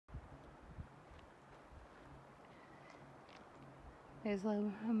There's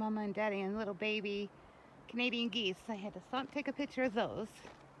little mama and daddy and little baby Canadian geese. I had to stop and take a picture of those.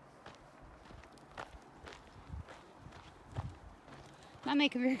 Not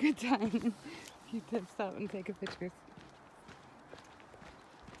make a very good time. You could stop and take a picture.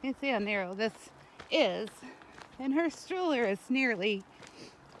 You can see how narrow this is. And her stroller is nearly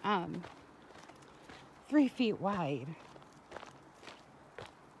 3 feet wide.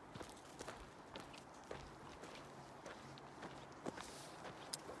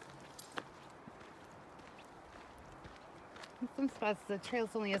 In some spots the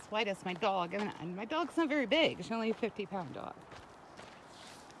trail's only as wide as my dog, and my dog's not very big. She's only a 50-pound dog.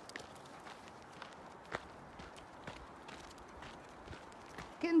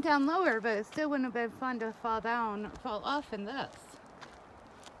 Getting down lower, but it still wouldn't have been fun to fall off in this.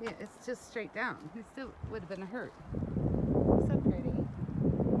 Yeah, it's just straight down. It still would have been hurt. So pretty.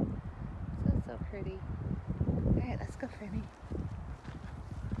 So pretty. Alright, let's go, Franny.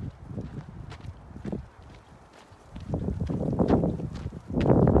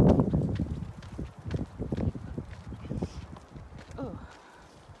 Oh.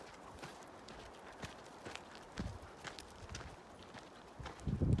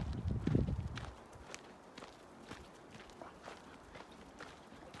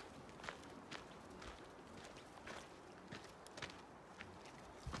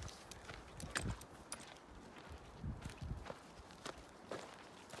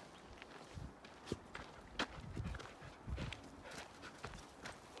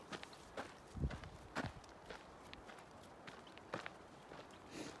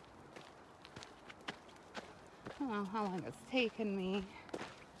 I don't know how long it's taken me,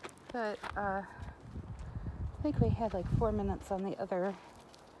 but I think we had like 4 minutes on the other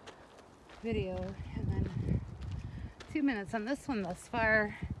video and then 2 minutes on this one thus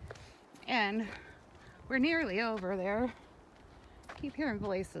far, and we're nearly over there. I keep hearing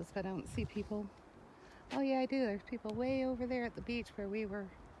voices, but I don't see people. Oh yeah, I do. There's people way over there at the beach where we were.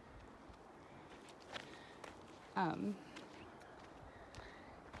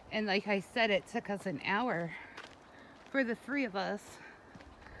 And like I said, it took us an hour for the 3 of us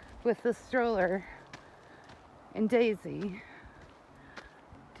with the stroller and Daisy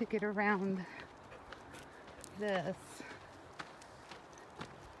to get around this.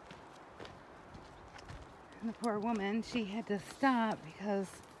 And the poor woman, she had to stop because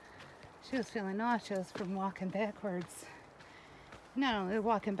she was feeling nauseous from walking backwards. Not only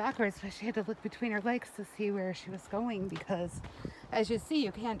walking backwards, but she had to look between her legs to see where she was going, because as you see,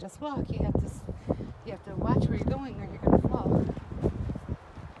 you can't just walk. You have to watch where you're going or you're going to fall.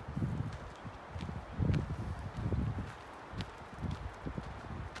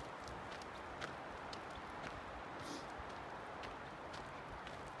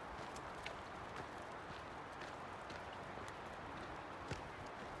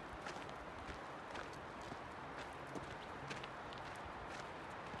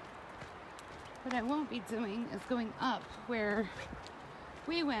 What I won't be doing is going up where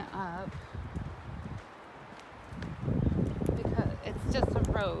we went up, because it's just a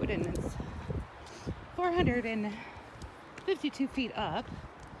road and it's 452 feet up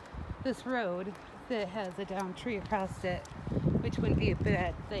this road that has a downed tree across it, which wouldn't be a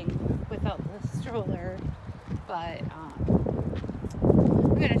bad thing without the stroller, but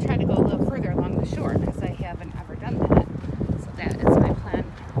I'm going to try to go a little further along the shore because I haven't ever done that, so that is my plan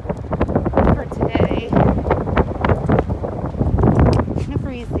for today. Kind of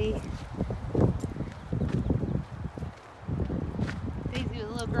breezy. Daisy was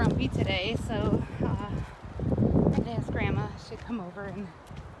a little grumpy today, so I'd ask Grandma she'd come over and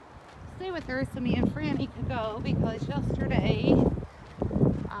stay with her so me and Franny could go, because yesterday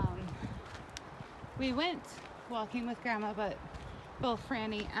we went walking with Grandma, but both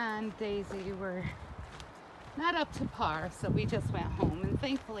Franny and Daisy were not up to par, so we just went home, and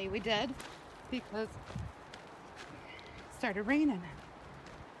thankfully we did, because it started raining.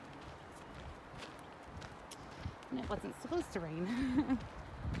 And it wasn't supposed to rain.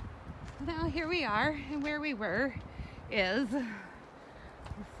 Now here we are, and where we were is, let's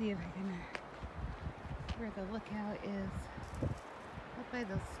see if I can, where the lookout is, up by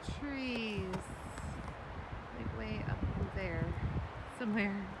those trees, like way up in there,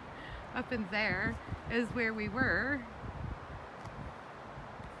 somewhere up in there is where we were.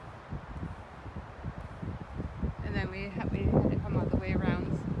 And then we had to come all the way around,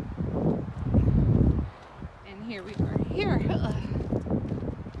 and here we are. Here.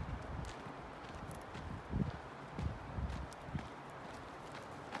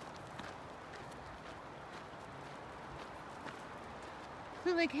 So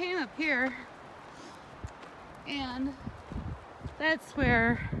they came up here, and that's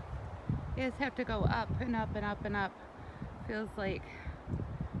where you just have to go up and up and up and up. Feels like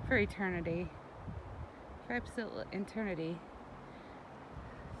for eternity, for absolute eternity.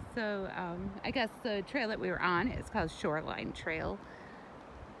 So I guess the trail that we were on is called Shoreline Trail,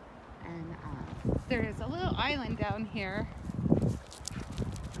 and there's a little island down here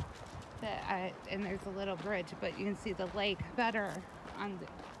and there's a little bridge, but you can see the lake better on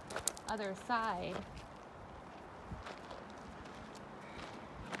the other side.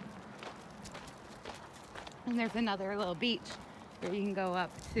 And there's another little beach where you can go up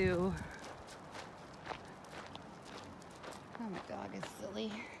to. Oh, my dog is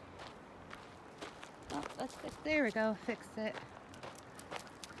silly. Oh, let's fix, there we go, fixed it.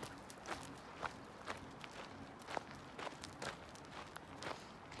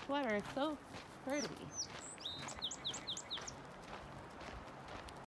 Water is so pretty.